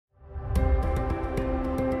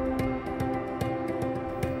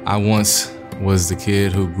I once was the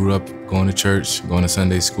kid who grew up going to church, going to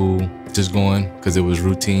Sunday school, just going because it was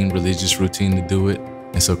routine, religious routine to do it.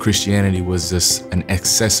 And so Christianity was just an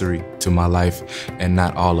accessory to my life and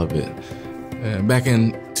not all of it. Back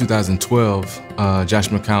in 2012, Josh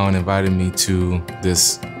McCown invited me to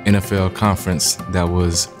this NFL conference that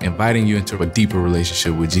was inviting you into a deeper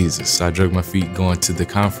relationship with Jesus. So I dragged my feet going to the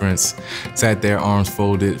conference, sat there, arms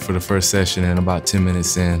folded for the first session, and about 10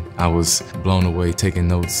 minutes in, I was blown away, taking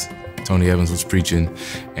notes. Tony Evans was preaching,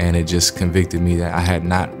 and it just convicted me that I had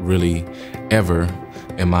not really ever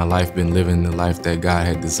in my life been living the life that God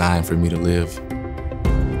had designed for me to live.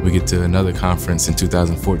 We get to another conference in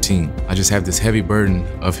 2014. I just have this heavy burden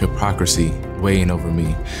of hypocrisy weighing over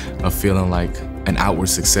me, of feeling like an outward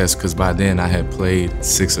success, because by then I had played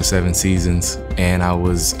 6 or 7 seasons and I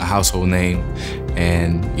was a household name,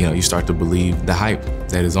 and you start to believe the hype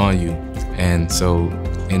that is on you. And so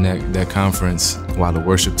in that conference, while the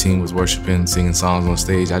worship team was worshiping, singing songs on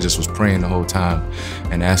stage, I just was praying the whole time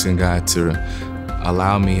and asking God to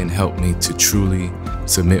allow me and help me to truly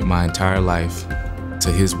submit my entire life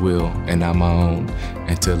to His will and not my own,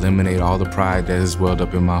 and to eliminate all the pride that has welled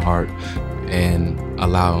up in my heart and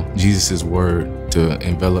allow Jesus' word to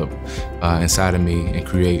envelop inside of me and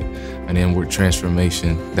create an inward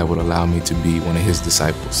transformation that would allow me to be one of His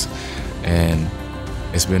disciples. And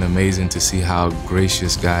it's been amazing to see how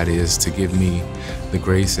gracious God is to give me the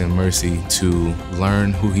grace and mercy to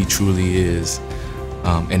learn who He truly is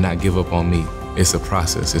and not give up on me. It's a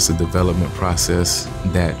process. It's a development process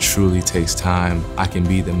that truly takes time. I can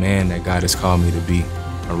be the man that God has called me to be,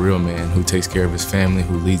 a real man who takes care of his family,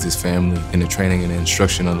 who leads his family in the training and the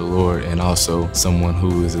instruction of the Lord, and also someone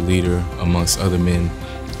who is a leader amongst other men,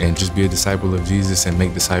 and just be a disciple of Jesus and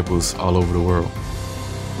make disciples all over the world.